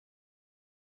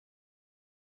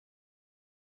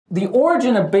the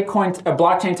origin of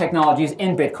blockchain technology is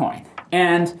in Bitcoin.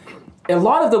 And a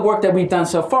lot of the work that we've done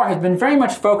so far has been very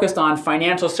much focused on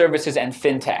financial services and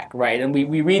fintech, right? And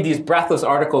we read these breathless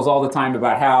articles all the time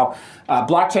about how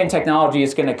blockchain technology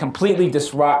is going to completely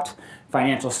disrupt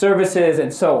financial services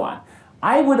and so on.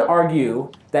 I would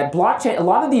argue that blockchain, a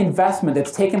lot of the investment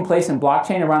that's taken place in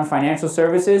blockchain around financial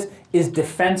services is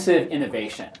defensive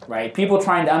innovation, right? People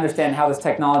trying to understand how this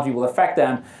technology will affect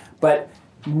them, but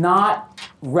not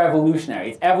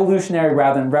revolutionary. It's evolutionary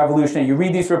rather than revolutionary. You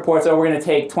read these reports, oh, we're going to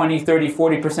take 20, 30,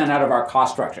 40% out of our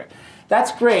cost structure.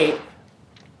 That's great.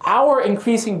 Our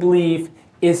increasing belief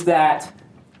is that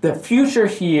the future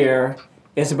here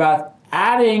is about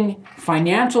adding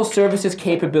financial services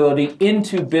capability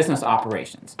into business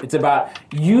operations. It's about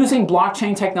using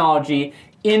blockchain technology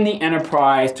in the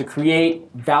enterprise to create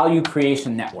value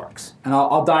creation networks. And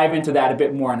I'll dive into that a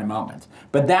bit more in a moment.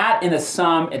 But that, in a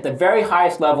sum, at the very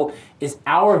highest level, is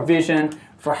our vision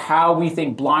for how we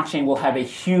think blockchain will have a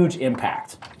huge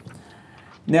impact.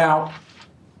 Now,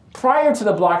 prior to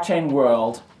the blockchain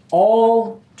world,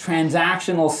 all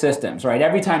transactional systems, right?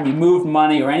 Every time you moved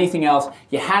money or anything else,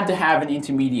 you had to have an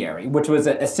intermediary, which was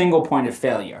a single point of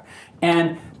failure.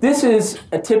 And this is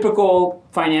a typical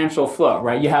financial flow,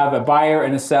 right? You have a buyer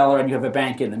and a seller, and you have a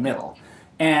bank in the middle.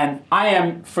 And I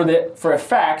am, for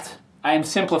effect, I am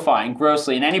simplifying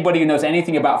grossly, and anybody who knows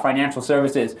anything about financial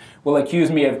services will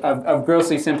accuse me of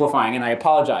grossly simplifying, and I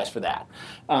apologize for that.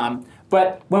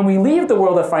 But when we leave the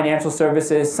world of financial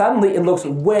services, suddenly it looks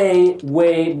way,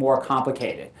 way more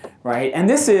complicated, right? And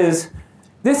this is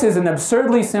an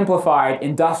absurdly simplified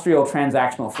industrial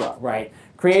transactional flow, right?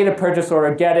 Create a purchase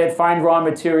order, get it, find raw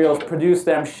materials, produce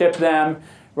them, ship them,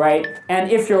 right? And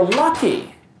if you're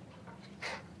lucky,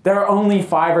 there are only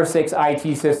 5 or 6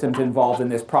 IT systems involved in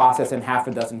this process and half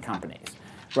a dozen companies,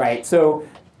 right? So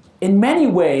in many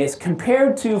ways,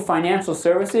 compared to financial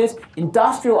services,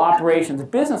 industrial operations,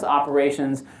 business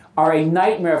operations are a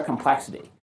nightmare of complexity.